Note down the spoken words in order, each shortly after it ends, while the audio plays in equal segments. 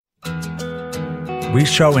We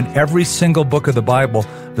show in every single book of the Bible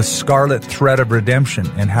the scarlet thread of redemption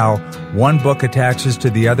and how one book attaches to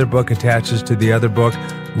the other book, attaches to the other book,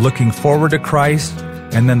 looking forward to Christ,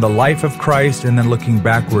 and then the life of Christ, and then looking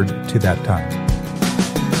backward to that time.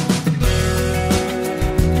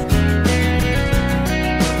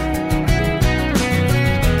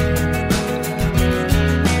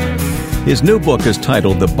 His new book is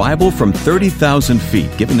titled The Bible from 30,000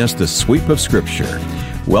 Feet, giving us the sweep of Scripture.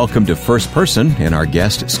 Welcome to First Person and our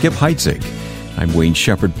guest, Skip Heitzig. I'm Wayne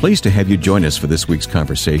Shepherd, pleased to have you join us for this week's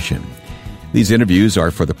conversation. These interviews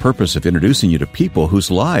are for the purpose of introducing you to people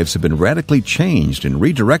whose lives have been radically changed and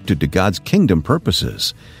redirected to God's kingdom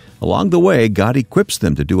purposes. Along the way, God equips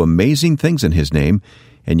them to do amazing things in His name,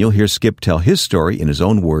 and you'll hear Skip tell his story in his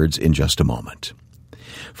own words in just a moment.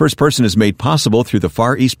 First Person is made possible through the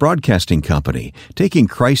Far East Broadcasting Company, taking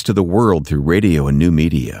Christ to the world through radio and new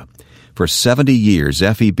media. For 70 years,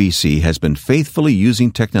 FEBC has been faithfully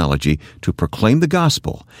using technology to proclaim the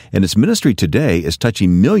gospel, and its ministry today is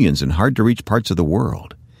touching millions in hard-to-reach parts of the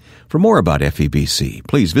world. For more about FEBC,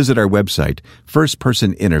 please visit our website,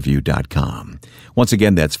 firstpersoninterview.com. Once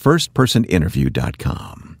again, that's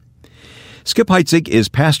firstpersoninterview.com. Skip Heitzig is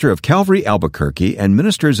pastor of Calvary Albuquerque and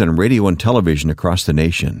ministers on radio and television across the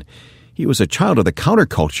nation. He was a child of the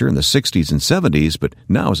counterculture in the 60s and 70s, but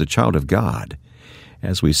now is a child of God.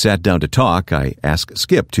 As we sat down to talk, I asked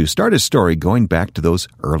Skip to start his story going back to those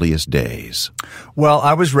earliest days. Well,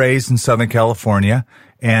 I was raised in Southern California,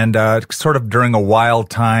 and sort of during a wild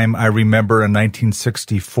time, I remember in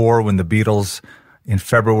 1964 when the Beatles in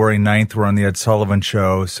February 9th were on the Ed Sullivan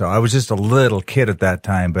Show. So I was just a little kid at that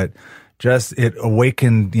time, but just it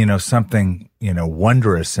awakened, something,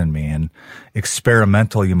 wondrous in me and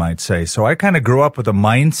experimental, you might say. So I kind of grew up with a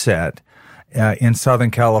mindset in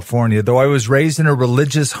Southern California. Though I was raised in a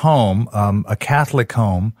religious home, a Catholic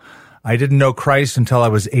home, I didn't know Christ until I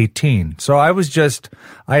was 18. So I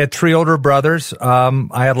had 3 older brothers.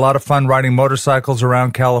 I had a lot of fun riding motorcycles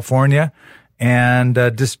around California and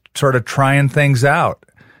just sort of trying things out.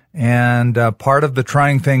 And part of the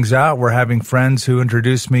trying things out were having friends who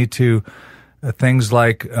introduced me to things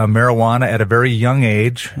like marijuana at a very young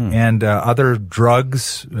age and other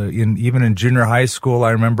drugs. Even in junior high school,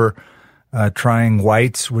 I remember trying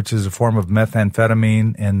whites, which is a form of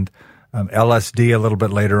methamphetamine, and LSD a little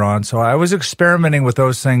bit later on. So I was experimenting with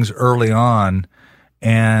those things early on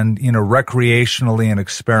and, recreationally and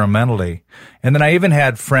experimentally. And then I even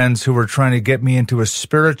had friends who were trying to get me into a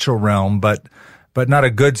spiritual realm, but not a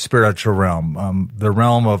good spiritual realm, the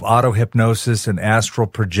realm of auto-hypnosis and astral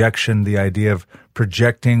projection, the idea of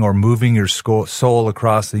projecting or moving your soul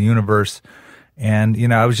across the universe. And,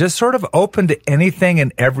 I was just sort of open to anything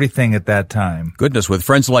and everything at that time. Goodness, with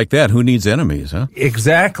friends like that, who needs enemies, huh?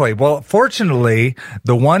 Exactly. Well, fortunately,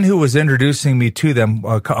 the one who was introducing me to them,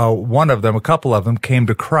 a couple of them, came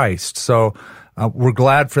to Christ. So we're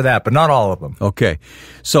glad for that, but not all of them. Okay.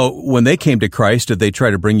 So when they came to Christ, did they try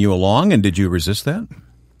to bring you along, and did you resist that?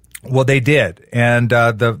 Well, they did. And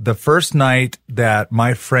the first night that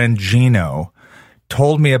my friend Gino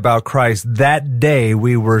told me about Christ, that day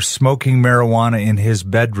we were smoking marijuana in his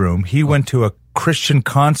bedroom. He went to a Christian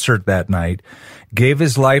concert that night, gave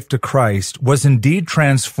his life to Christ, was indeed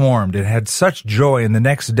transformed, and had such joy. And the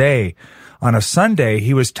next day, on a Sunday,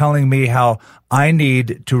 he was telling me how I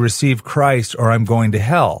need to receive Christ or I'm going to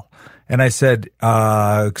hell. And I said,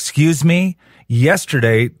 excuse me?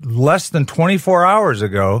 Yesterday, less than 24 hours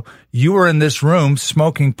ago, you were in this room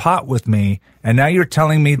smoking pot with me, and now you're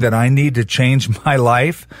telling me that I need to change my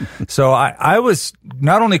life? So I was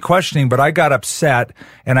not only questioning, but I got upset,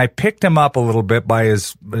 and I picked him up a little bit by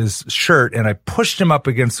his shirt, and I pushed him up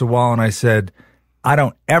against the wall, and I said, I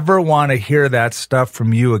don't ever want to hear that stuff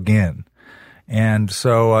from you again. And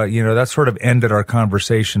so, that sort of ended our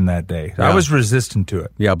conversation that day. Yeah. I was resistant to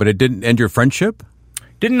it. Yeah, but it didn't end your friendship?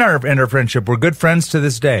 Didn't end our friendship. We're good friends to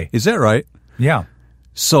this day. Is that right? Yeah.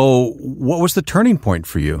 So what was the turning point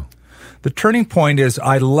for you? The turning point is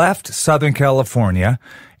I left Southern California,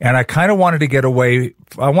 and I kind of wanted to get away.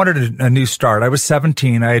 I wanted a new start. I was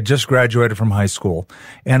 17. I had just graduated from high school.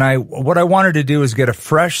 And what I wanted to do is get a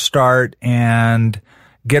fresh start and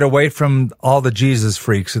get away from all the Jesus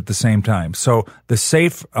freaks at the same time. So the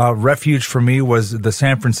safe refuge for me was the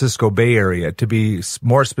San Francisco Bay Area, to be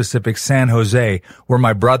more specific, San Jose, where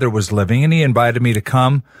my brother was living, and he invited me to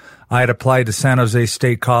come. I had applied to San Jose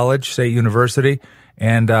State University,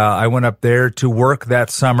 and I went up there to work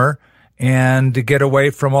that summer and to get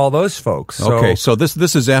away from all those folks. Okay, so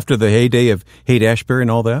this is after the heyday of Haight-Ashbury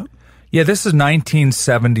and all that? Yeah, this is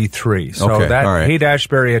 1973. So okay, that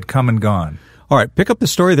Haight-Ashbury had come and gone. All right, pick up the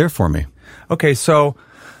story there for me. Okay, so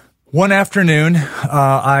One afternoon,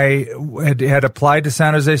 I had applied to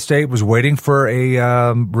San Jose State, was waiting for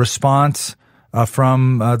a response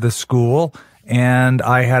from the school, and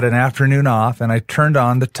I had an afternoon off, and I turned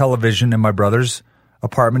on the television in my brother's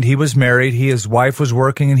apartment. He was married, his wife was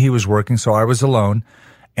working, and he was working, so I was alone,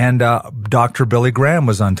 and Dr. Billy Graham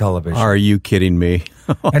was on television. Are you kidding me?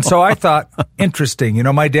 And so I thought, interesting. You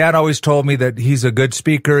know, my dad always told me that he's a good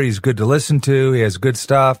speaker, he's good to listen to, he has good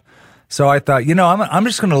stuff. So I thought, you know, I'm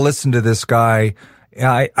just going to listen to this guy.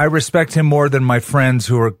 I respect him more than my friends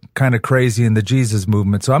who are kind of crazy in the Jesus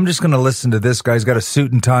movement. So I'm just going to listen to this guy. He's got a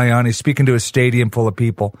suit and tie on. He's speaking to a stadium full of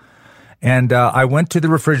people. And I went to the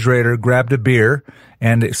refrigerator, grabbed a beer,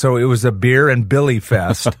 and so it was a beer and Billy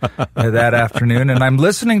fest that afternoon. And I'm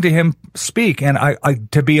listening to him speak. And I,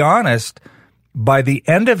 to be honest, by the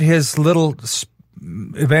end of his little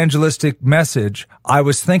evangelistic message, I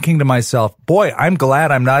was thinking to myself, boy, I'm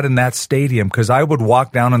glad I'm not in that stadium, because I would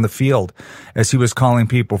walk down on the field as he was calling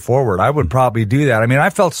people forward. I would probably do that. I mean,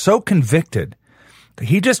 I felt so convicted.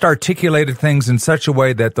 He just articulated things in such a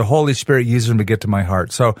way that the Holy Spirit used him to get to my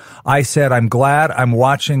heart. So I said, I'm glad I'm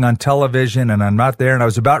watching on television and I'm not there. And I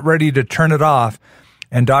was about ready to turn it off.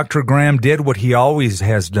 And Dr. Graham did what he always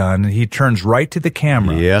has done. He turns right to the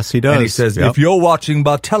camera. Yes, he does. And he says, if you're watching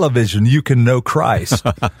by television, you can know Christ.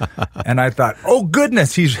 And I thought, oh,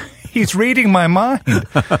 goodness, he's reading my mind.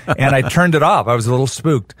 And I turned it off. I was a little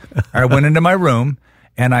spooked. I went into my room,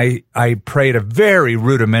 and I prayed a very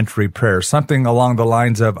rudimentary prayer, something along the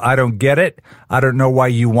lines of, I don't get it. I don't know why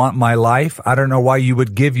you want my life. I don't know why you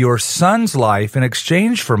would give your son's life in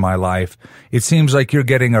exchange for my life. It seems like you're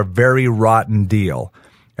getting a very rotten deal.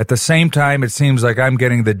 At the same time, it seems like I'm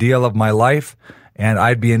getting the deal of my life, and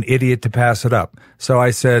I'd be an idiot to pass it up. So I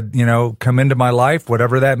said, you know, come into my life,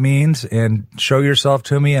 whatever that means, and show yourself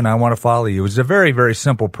to me, and I want to follow you. It was a very, very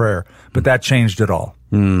simple prayer, but that changed it all.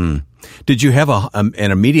 Did you have an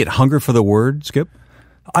immediate hunger for the Word, Skip?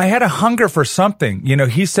 I had a hunger for something. You know,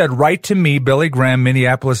 he said, write to me, Billy Graham,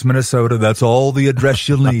 Minneapolis, Minnesota. That's all the address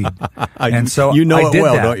you'll need. And so you know I it did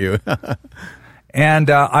well, that. don't you? And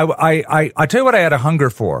I tell you what I had a hunger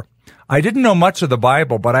for. I didn't know much of the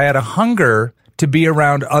Bible, but I had a hunger to be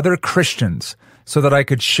around other Christians so that I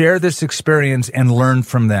could share this experience and learn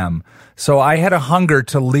from them. So I had a hunger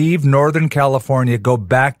to leave Northern California, go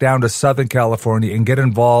back down to Southern California, and get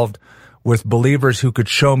involved with believers who could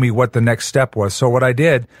show me what the next step was. So what I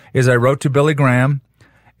did is I wrote to Billy Graham.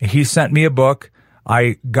 He sent me a book.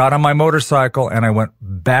 I got on my motorcycle, and I went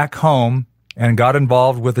back home and got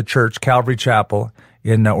involved with the church, Calvary Chapel,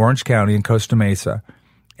 in Orange County in Costa Mesa,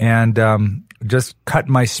 and just cut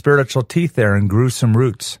my spiritual teeth there and grew some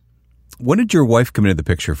roots. When did your wife come into the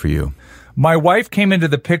picture for you? My wife came into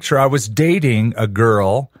the picture. I was dating a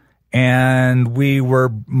girl, and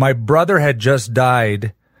my brother had just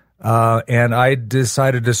died, and I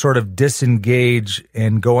decided to sort of disengage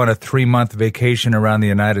and go on a 3-month vacation around the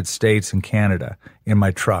United States and Canada in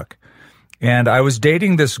my truck. And I was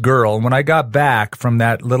dating this girl, and when I got back from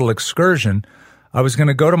that little excursion, I was going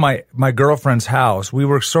to go to my girlfriend's house. We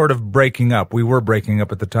were sort of breaking up. We were breaking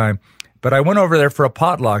up at the time. But I went over there for a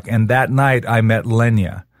potluck, and that night I met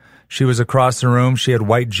Lenya. She was across the room. She had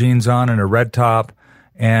white jeans on and a red top,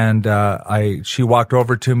 and she walked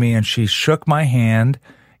over to me, and she shook my hand,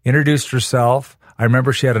 introduced herself. I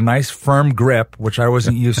remember she had a nice firm grip, which I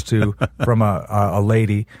wasn't used to from a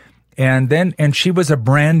lady. And she was a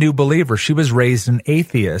brand new believer. She was raised an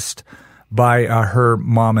atheist by her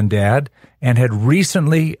mom and dad, and had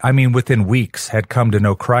recently, within weeks, had come to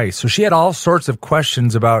know Christ. So she had all sorts of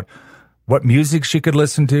questions about what music she could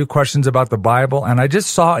listen to, questions about the Bible, and I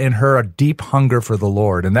just saw in her a deep hunger for the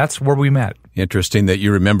Lord, and that's where we met. Interesting that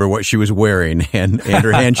you remember what she was wearing and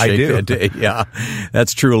her handshake I do. that day. Yeah,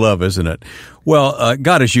 that's true love, isn't it? Well,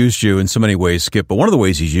 God has used you in so many ways, Skip, but one of the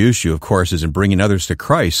ways He's used you, of course, is in bringing others to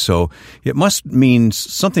Christ. So it must mean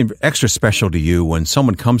something extra special to you when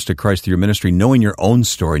someone comes to Christ through your ministry, knowing your own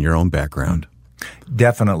story and your own background.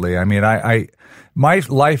 Definitely. My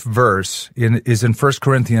life verse is in 1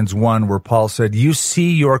 Corinthians 1, where Paul said, "You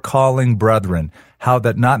see your calling, brethren, how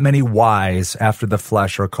that not many wise after the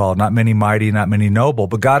flesh are called, not many mighty, not many noble,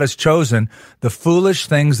 but God has chosen the foolish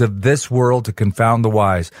things of this world to confound the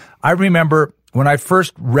wise." I remember when I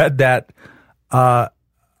first read that,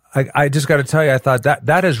 I just got to tell you, I thought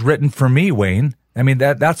that is written for me, Wayne.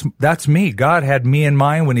 That's me. God had me in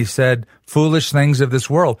mind when He said foolish things of this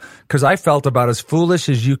world, because I felt about as foolish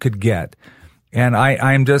as you could get. And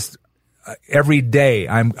I'm just, every day,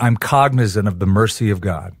 I'm cognizant of the mercy of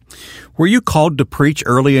God. Were you called to preach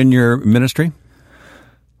early in your ministry?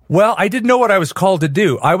 Well, I didn't know what I was called to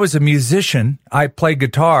do. I was a musician. I played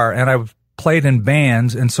guitar, and I played in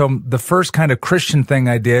bands, and so the first kind of Christian thing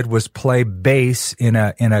I did was play bass in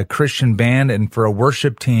a Christian band and for a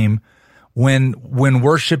worship team when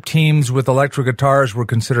worship teams with electric guitars were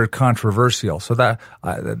considered controversial. So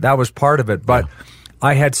that was part of it. But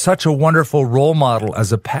I had such a wonderful role model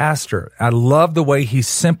as a pastor. I loved the way he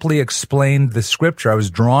simply explained the scripture. I was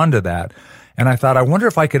drawn to that. And I thought, I wonder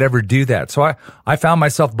if I could ever do that. So I found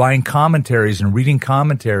myself buying commentaries and reading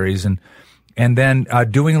commentaries and then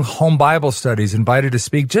doing home Bible studies, invited to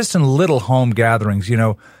speak just in little home gatherings,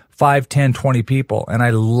 5, 10, 20 people. And I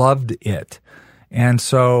loved it. And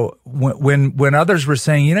so when others were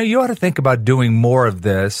saying, you ought to think about doing more of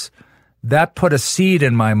this, that put a seed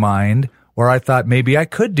in my mind where I thought maybe I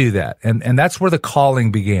could do that. And that's where the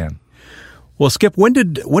calling began. Well, Skip, when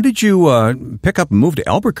did you pick up and move to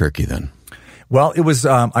Albuquerque then? Well, it was,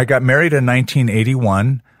 I got married in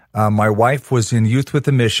 1981. My wife was in Youth with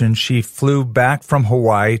a Mission. She flew back from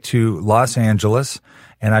Hawaii to Los Angeles,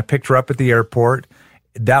 and I picked her up at the airport.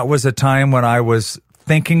 That was a time when I was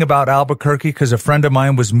thinking about Albuquerque because a friend of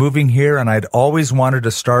mine was moving here, and I'd always wanted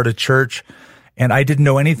to start a church, and I didn't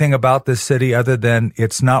know anything about this city other than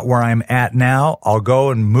it's not where I'm at now. I'll go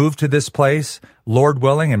and move to this place, Lord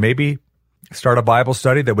willing, and maybe start a Bible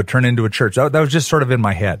study that would turn into a church. That was just sort of in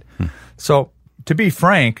my head. So, to be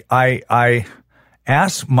frank, I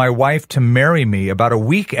asked my wife to marry me about a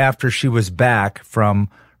week after she was back from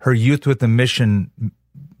her Youth with a Mission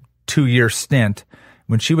 2-year stint.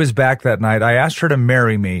 When she was back that night, I asked her to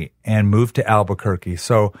marry me and move to Albuquerque.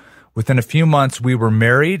 So within a few months, we were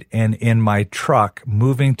married and in my truck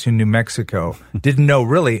moving to New Mexico. Didn't know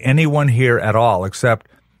really anyone here at all except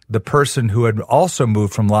the person who had also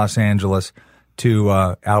moved from Los Angeles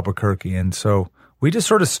to Albuquerque. And so we just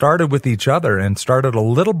sort of started with each other and started a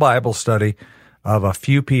little Bible study of a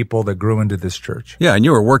few people that grew into this church. Yeah, and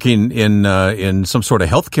you were working in some sort of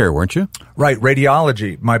healthcare, weren't you? Right,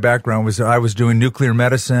 radiology. My background was I was doing nuclear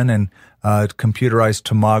medicine and computerized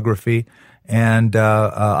tomography, and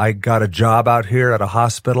I got a job out here at a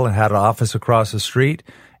hospital and had an office across the street.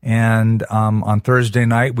 And on Thursday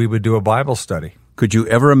night, we would do a Bible study. Could you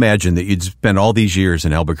ever imagine that you'd spend all these years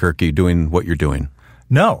in Albuquerque doing what you're doing?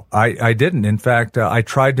 No, I didn't. In fact, I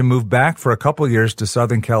tried to move back for a couple of years to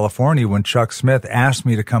Southern California when Chuck Smith asked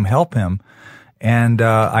me to come help him, and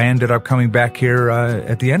I ended up coming back here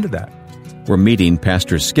at the end of that. We're meeting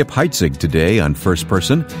Pastor Skip Heitzig today on First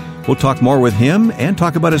Person. We'll talk more with him and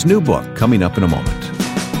talk about his new book coming up in a moment.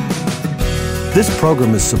 This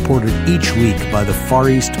program is supported each week by the Far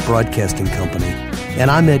East Broadcasting Company,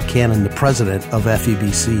 and I'm Ed Cannon, the president of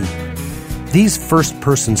FEBC. These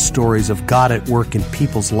first-person stories of God at work in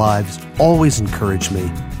people's lives always encourage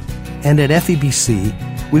me. And at FEBC,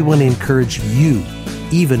 we want to encourage you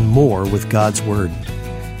even more with God's Word.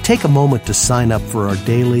 Take a moment to sign up for our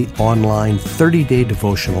daily online 30-day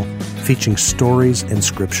devotional featuring stories and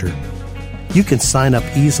Scripture. You can sign up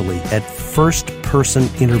easily at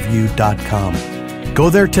firstpersoninterview.com. Go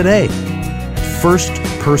there today,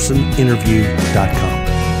 firstpersoninterview.com.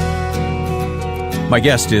 My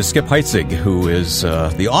guest is Skip Heitzig, who is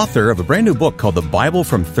the author of a brand new book called The Bible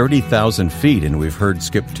from 30,000 Feet, and we've heard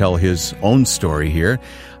Skip tell his own story here.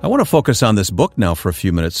 I want to focus on this book now for a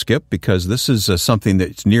few minutes, Skip, because this is something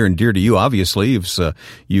that's near and dear to you, obviously.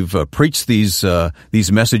 You've preached these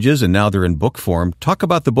messages, and now they're in book form. Talk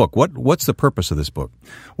about the book. What's the purpose of this book?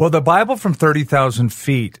 Well, The Bible from 30,000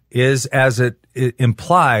 Feet is, as it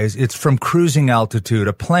implies, it's from cruising altitude.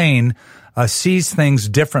 A plane sees things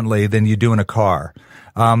differently than you do in a car.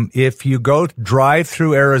 If you drive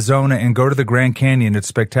through Arizona and go to the Grand Canyon, it's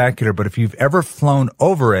spectacular. But if you've ever flown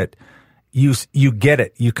over it, you get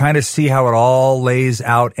it. You kind of see how it all lays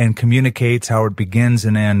out and communicates, how it begins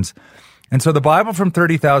and ends. And so the Bible from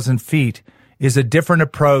 30,000 feet is a different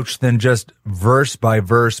approach than just verse by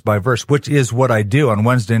verse by verse, which is what I do. On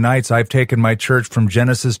Wednesday nights, I've taken my church from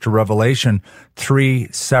Genesis to Revelation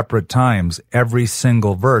 3 separate times, every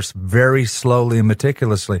single verse, very slowly and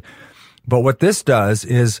meticulously. But what this does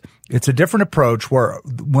is it's a different approach where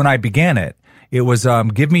when I began it, it was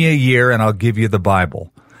give me a year and I'll give you the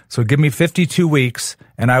Bible. So give me 52 weeks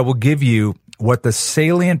and I will give you what the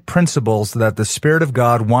salient principles that the Spirit of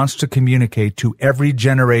God wants to communicate to every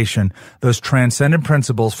generation, those transcendent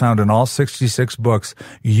principles found in all 66 books,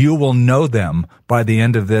 you will know them by the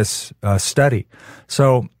end of this study.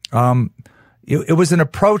 So it was an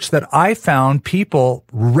approach that I found people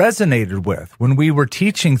resonated with. When we were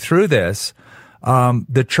teaching through this,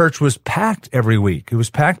 the church was packed every week. It was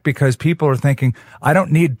packed because people are thinking, I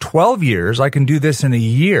don't need 12 years. I can do this in a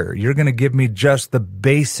year. You're going to give me just the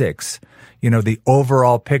basics, the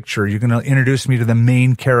overall picture. You're going to introduce me to the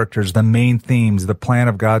main characters, the main themes, the plan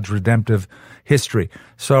of God's redemptive history.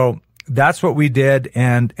 So that's what we did,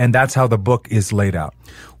 and that's how the book is laid out.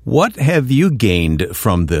 What have you gained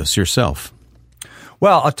from this yourself?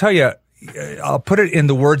 Well, I'll tell you, I'll put it in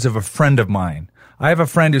the words of a friend of mine. I have a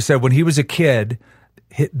friend who said when he was a kid,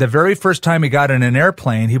 the very first time he got in an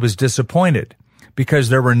airplane, he was disappointed because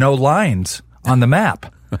there were no lines on the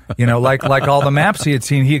map. Like all the maps he had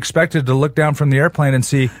seen, he expected to look down from the airplane and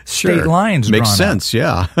see state lines drawn. Makes sense,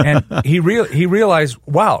 yeah. And he realized,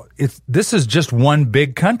 wow, this is just one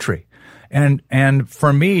big country. And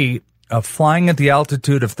for me, flying at the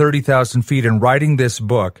altitude of 30,000 feet and writing this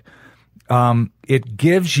book, it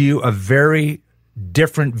gives you a very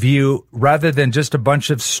different view rather than just a bunch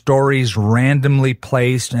of stories randomly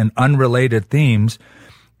placed and unrelated themes.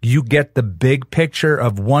 You get the big picture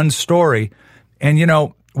of one story.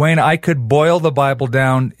 And, Wayne, I could boil the Bible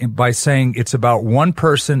down by saying it's about one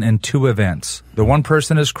person and two events. The one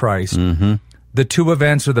person is Christ. Mm-hmm. The two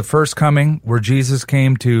events are the first coming, where Jesus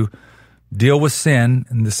came to deal with sin,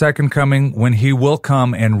 and the second coming, when he will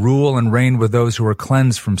come and rule and reign with those who are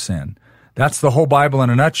cleansed from sin. That's the whole Bible in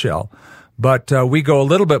a nutshell. But we go a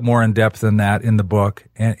little bit more in depth than that in the book,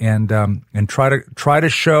 and try to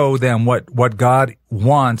show them what God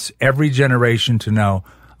wants every generation to know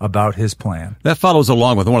about his plan. That follows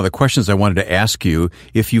along with one of the questions I wanted to ask you,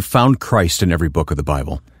 if you found Christ in every book of the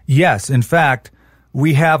Bible. Yes. In fact,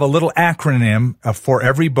 we have a little acronym for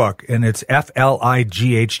every book, and it's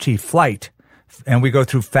FLIGHT, flight. And we go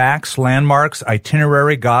through facts, landmarks,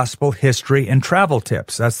 itinerary, gospel, history, and travel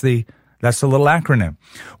tips. That's the little acronym.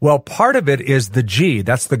 Well, part of it is the G.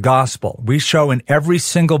 That's the gospel. We show in every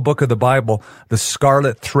single book of the Bible the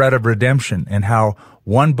scarlet thread of redemption and how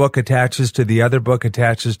one book attaches to the other book,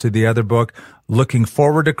 attaches to the other book, looking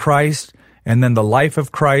forward to Christ, and then the life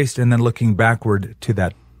of Christ, and then looking backward to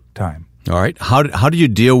that time. All right. How do you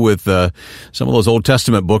deal with some of those Old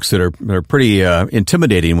Testament books that are pretty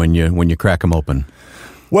intimidating when you crack them open?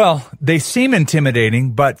 Well, they seem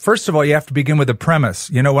intimidating, but first of all, you have to begin with a premise.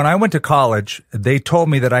 When I went to college, they told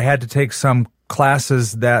me that I had to take some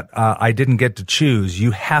classes that I didn't get to choose. You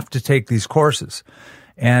have to take these courses.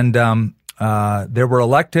 And there were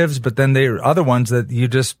electives, but then there were other ones that you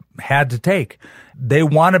just had to take. They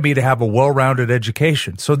wanted me to have a well-rounded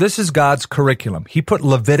education. So this is God's curriculum. He put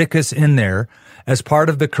Leviticus in there as part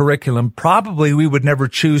of the curriculum. Probably we would never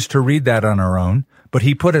choose to read that on our own, but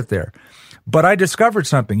he put it there. But I discovered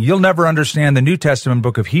something. You'll never understand the New Testament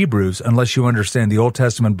book of Hebrews unless you understand the Old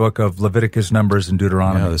Testament book of Leviticus, Numbers, and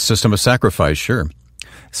Deuteronomy. Yeah, the system of sacrifice, sure.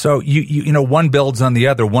 So one builds on the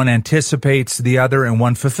other, one anticipates the other, and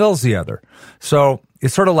one fulfills the other. So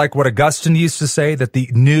it's sort of like what Augustine used to say, that the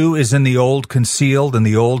new is in the old concealed and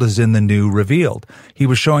the old is in the new revealed. He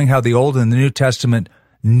was showing how the Old and the New Testament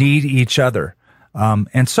need each other.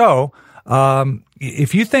 If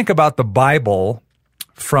you think about the Bible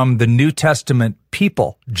from the New Testament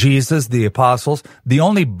people, Jesus, the apostles, the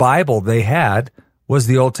only Bible they had was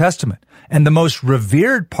the Old Testament. And the most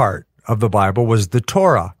revered part of the Bible was the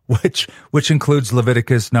Torah, which includes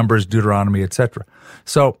Leviticus, Numbers, Deuteronomy, etc.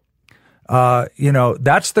 So,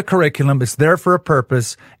 that's the curriculum. It's there for a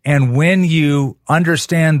purpose. And when you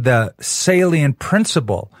understand the salient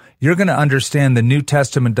principle, you're going to understand the New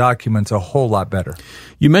Testament documents a whole lot better.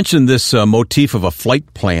 You mentioned this motif of a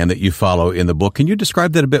flight plan that you follow in the book. Can you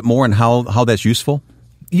describe that a bit more and how that's useful?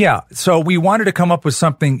 Yeah. So we wanted to come up with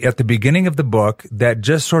something at the beginning of the book that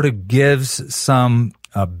just sort of gives some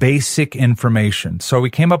basic information. So we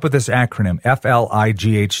came up with this acronym,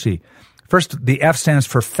 FLIGHT. First, the F stands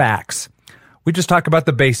for facts. We just talk about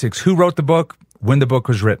the basics. Who wrote the book? When the book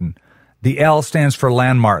was written. The L stands for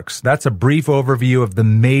landmarks. That's a brief overview of the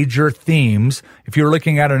major themes. If you were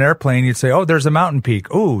looking at an airplane, you'd say, oh, there's a mountain peak.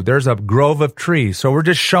 Oh, there's a grove of trees. So we're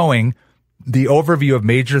just showing the overview of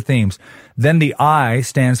major themes. Then the I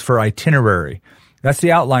stands for itinerary. That's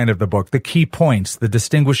the outline of the book, the key points, the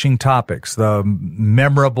distinguishing topics, the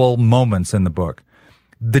memorable moments in the book.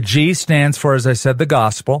 The G stands for, as I said, the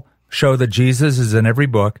gospel. Show that Jesus is in every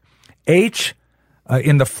book. H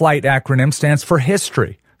in the FLIGHT acronym stands for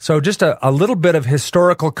history. So just a little bit of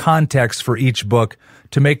historical context for each book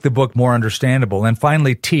to make the book more understandable. And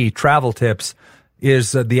finally, T, travel tips,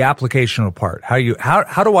 is the applicational part.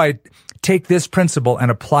 How do I take this principle and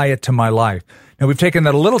apply it to my life? Now, we've taken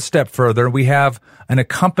that a little step further. We have an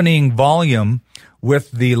accompanying volume with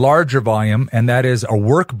the larger volume, and that is a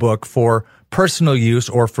workbook for personal use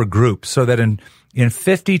or for groups, so that in in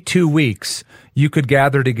 52 weeks, you could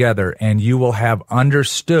gather together and you will have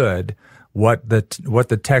understood what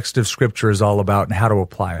the text of Scripture is all about and how to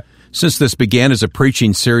apply it. Since this began as a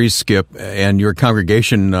preaching series, Skip, and your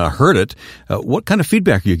congregation heard it, what kind of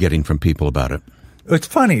feedback are you getting from people about it? It's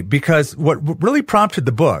funny because what really prompted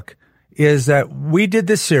the book is that we did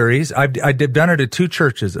this series. I've done it at two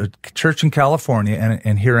churches, a church in California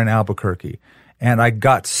and here in Albuquerque. And I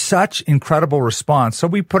got such incredible response. So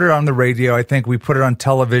we put it on the radio. I think we put it on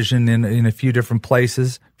television in a few different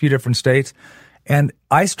places, a few different states. And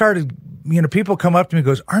I started, people come up to me and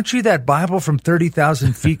goes, "Aren't you that Bible from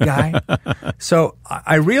 30,000 feet guy?" So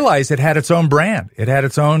I realized it had its own brand. It had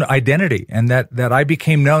its own identity, and that I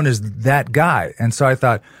became known as that guy. And so I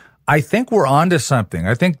thought, I think we're onto something.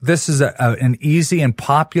 I think this is an easy and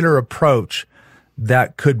popular approach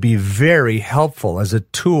that could be very helpful as a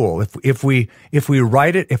tool. If we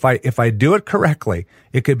write it, if I do it correctly,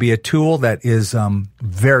 it could be a tool that is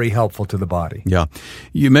very helpful to the body. Yeah.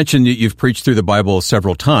 You mentioned that you've preached through the Bible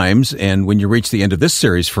several times, and when you reach the end of this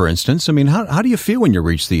series, for instance, how do you feel when you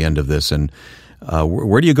reach the end of this, and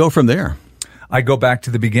where do you go from there? I go back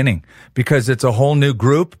to the beginning because it's a whole new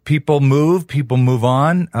group. People move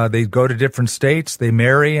on. They go to different states, they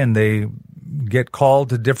marry, and they get called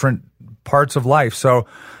to different parts of life. So,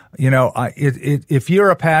 if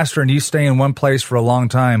you're a pastor and you stay in one place for a long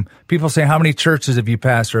time, people say, "How many churches have you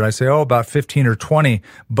pastored?" I say, about 15 or 20,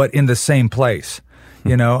 but in the same place.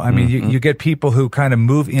 You get people who kind of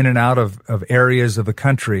move in and out of areas of the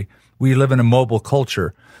country. We live in a mobile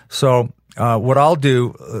culture. So, what I'll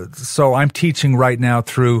do, I'm teaching right now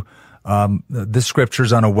through the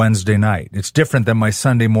scriptures on a Wednesday night. It's different than my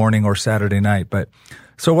Sunday morning or Saturday night, but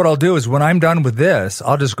so what I'll do is when I'm done with this,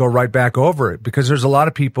 I'll just go right back over it because there's a lot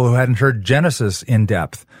of people who hadn't heard Genesis in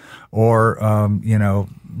depth or,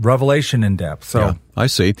 Revelation in depth. So yeah, I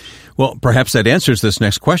see. Well, perhaps that answers this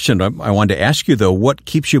next question. I wanted to ask you, though, what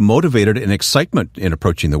keeps you motivated and excitement in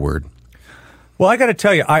approaching the Word? Well, I got to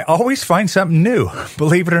tell you, I always find something new,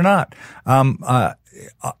 believe it or not. I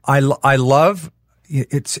love,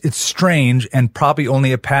 it's strange and probably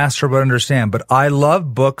only a pastor would understand, but I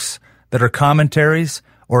love books that are commentaries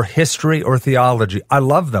or history or theology. I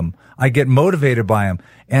love them. I get motivated by them.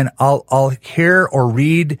 And I'll hear or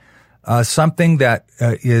read something that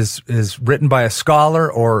is written by a scholar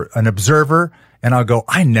or an observer, and I'll go,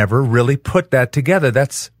 I never really put that together.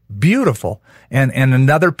 That's beautiful. And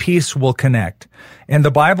another piece will connect. And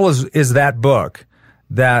the Bible is that book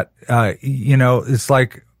that, it's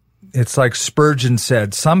like Spurgeon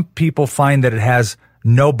said, some people find that it has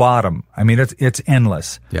no bottom. It's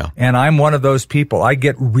endless. Yeah. And I'm one of those people. I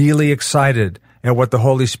get really excited at what the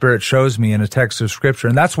Holy Spirit shows me in a text of Scripture.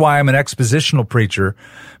 And that's why I'm an expositional preacher,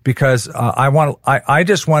 because I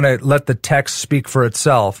just want to let the text speak for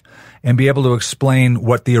itself and be able to explain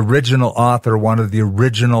what the original author wanted the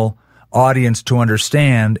original audience to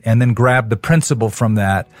understand, and then grab the principle from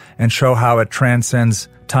that and show how it transcends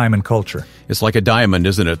time and culture. It's like a diamond,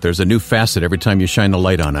 isn't it? There's a new facet every time you shine the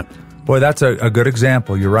light on it. Boy, that's a good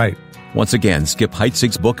example. You're right. Once again, Skip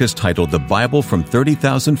Heitzig's book is titled The Bible from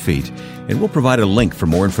 30,000 Feet, and we'll provide a link for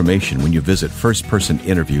more information when you visit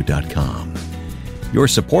firstpersoninterview.com. Your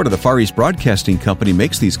support of the Far East Broadcasting Company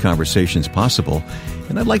makes these conversations possible,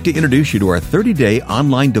 and I'd like to introduce you to our 30-day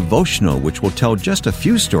online devotional, which will tell just a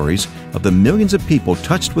few stories of the millions of people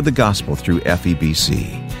touched with the gospel through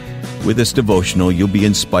FEBC. With this devotional, you'll be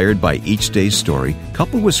inspired by each day's story,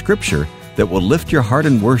 coupled with Scripture that will lift your heart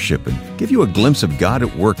in worship and give you a glimpse of God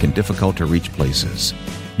at work in difficult-to-reach places.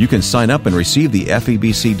 You can sign up and receive the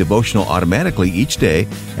FEBC devotional automatically each day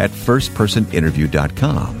at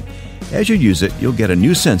firstpersoninterview.com. As you use it, you'll get a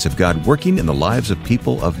new sense of God working in the lives of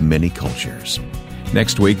people of many cultures.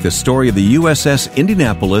 Next week, the story of the USS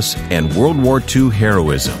Indianapolis and World War II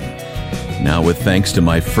heroism. Now, with thanks to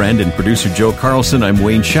my friend and producer Joe Carlson, I'm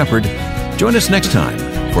Wayne Shepherd. Join us next time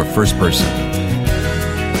for First Person.